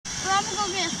go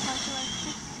get a spatula.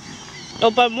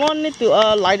 Oh, but one need to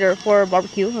lighter for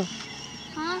barbecue.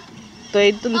 Huh?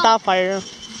 They didn't start fire.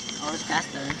 Oh, it's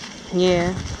faster.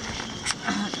 Yeah.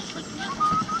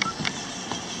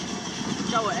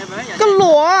 Cho whatever. Cái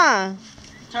lúa à?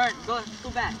 Turn, go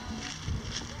back.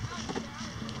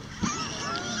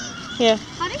 Yeah.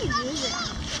 How do you use it?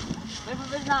 Wait for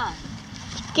Vizna.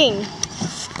 King.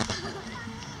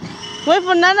 Wait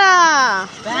for Nana.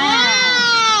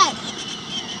 Bang.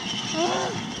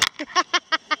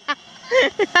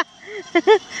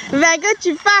 Mẹ cứ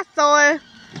chỉ phát rồi.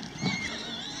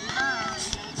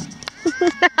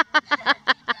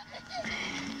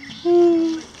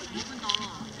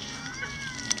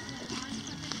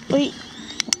 Ui.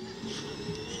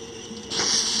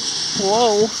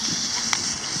 Wow.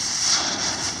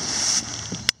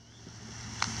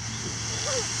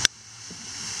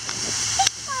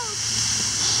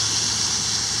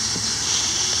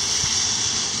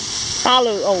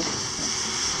 Follow. Oh.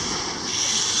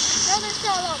 There's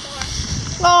still a little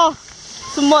more. Oh,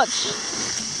 too much.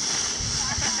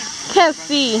 Can't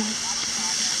see.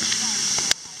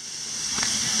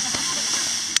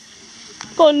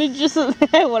 Con nó just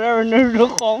whatever nó được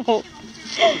không?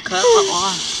 Cut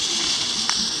off.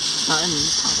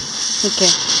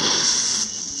 Okay.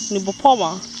 Ni bo pop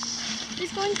mà.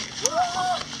 It's going to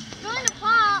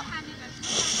pop.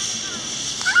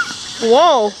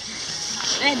 Whoa.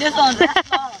 Hey, this one.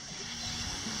 That's all.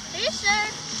 Are you sure?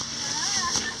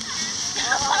 It's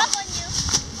gonna pop on you.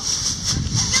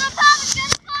 It's gonna pop. It's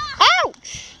gonna pop. Ouch!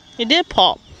 It did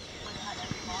pop.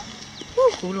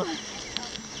 Cool.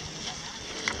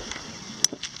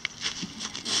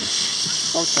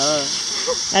 Oh, sir.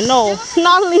 I know.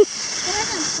 Not least. It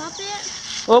hasn't popped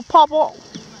yet. Will pop up.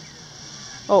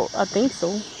 Oh, I think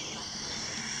so.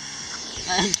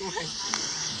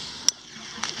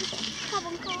 Pop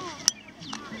and pop.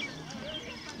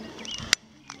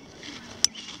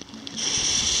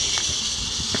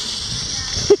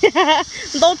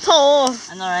 Don't tell.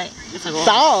 I know, right? It's a go.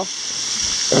 Sao?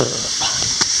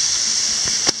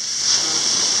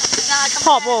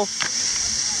 Pop up.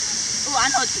 Oh, I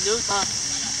know what to do, sir.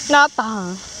 Nga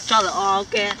ta. Cho the all,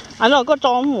 okay. I know, có cho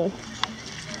không? Oh,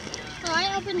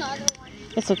 I opened the other one.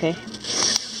 It's okay.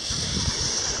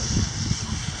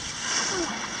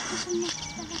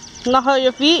 Not hurt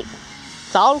your feet.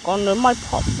 Sao còn nữa might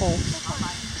pop. Oh.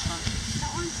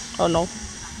 Oh no.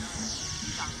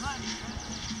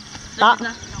 Đó.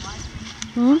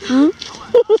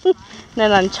 Này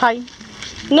là chay.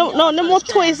 No, no more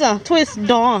twist à. Twist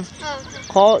dawn. Oh, okay.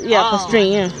 Call, yeah, for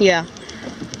string, yeah. Yeah.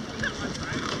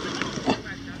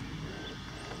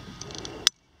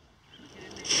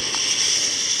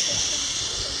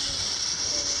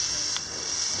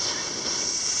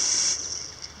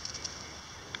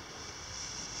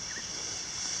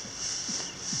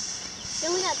 You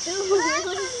only got two.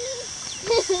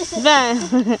 Van.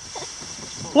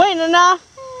 Wait, Nana.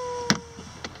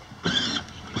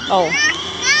 Oh.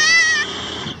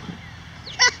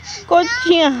 Good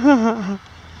job.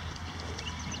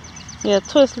 Yeah,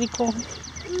 twist Liko.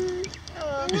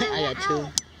 I got two.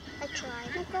 I tried.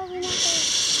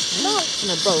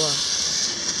 No, bro.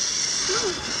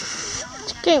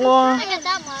 Chicken one. I got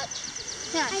that much.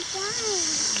 Yeah. I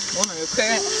tried. One of your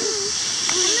clear. You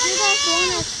guys the one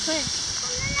that's quick.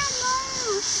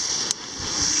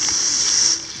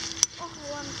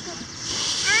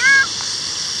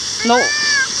 No.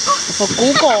 For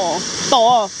Google.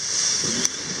 Tổ.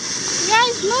 You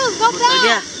guys move. Go back.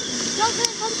 Yeah. Go to the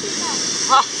countryside.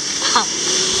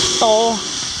 Tổ.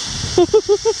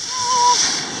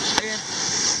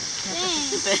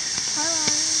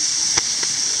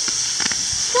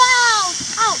 Cloud!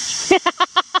 Ouch!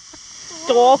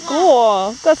 Chó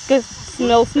của. Cái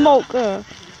smell smoke.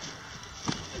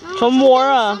 Cho more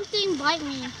à. Something bite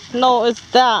me. No, it's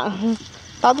that.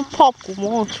 That's the pop của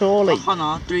more surely. Hold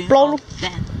on, 3. Blow.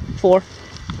 4.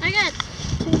 I got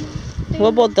 2. What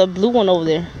about the blue one over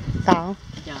there? Sao?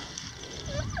 Yeah.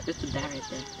 Just that right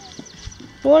there.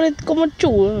 What is có một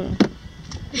chủ.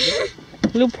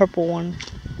 Blue purple one.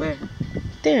 Where?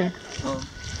 There. Oh.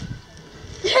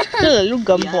 This is a little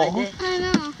gumball. Yeah, I did. I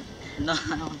know. No, I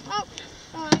don't. Oh,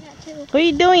 I got 2. What are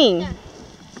you doing?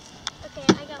 Okay,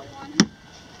 I got 1.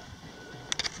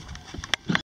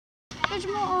 There's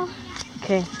more.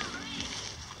 Okay.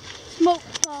 Smoke.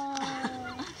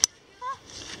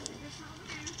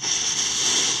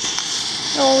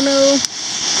 Oh no.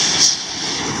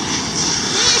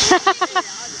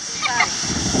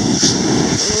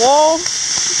 Whoa.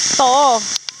 To.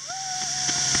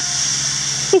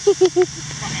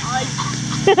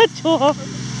 Chua.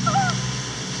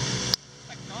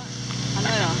 Ano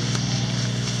yun?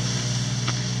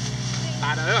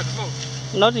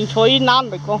 nó chỉ chơi nan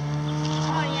vậy con.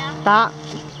 Oh yeah. Tá.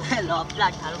 Lọ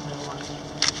black thả luôn rồi.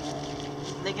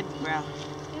 They can brown.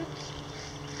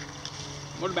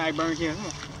 What bag burn here?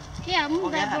 Yeah,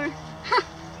 move that bird.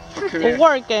 Không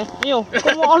work kìa. Yêu,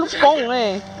 có mỏ lúc con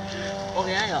này.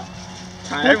 Okay rồi.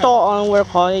 Nó to work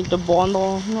khỏi cho bón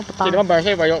đó, nó bắt Chỉ ta. có burn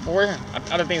here, but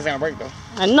other things gonna break though.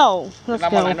 I know. Let's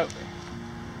Not one I go. know.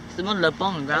 Tôi muốn lợp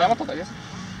bông Dạ, brown. mất thật đấy.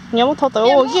 Nhớ một thâu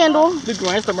tới ô yên đó. This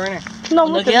grass to burn này. Nó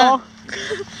Được mất cái chưa? đó.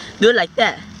 Do it like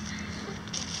that.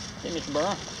 Cái này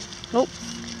burn.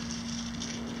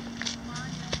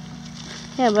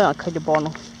 Nghe bây giờ khai cho bón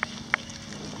nó.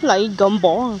 Lại gầm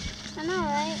bó. I know,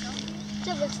 right?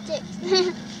 Just with sticks.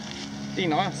 Tí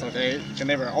nó sợ cái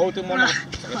never all too much.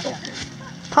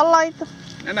 Thắt lại.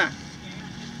 Nè nè.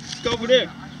 Go over there.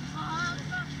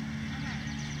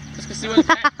 Let's go see what's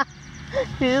that.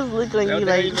 He is looking at you What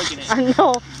the hell like, you looking at? I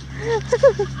know.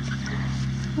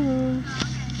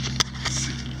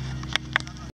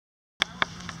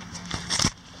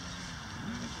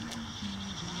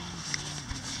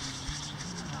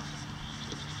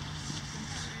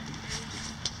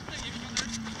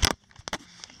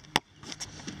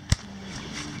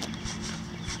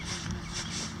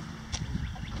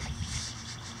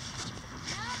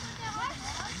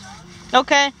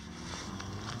 Okay.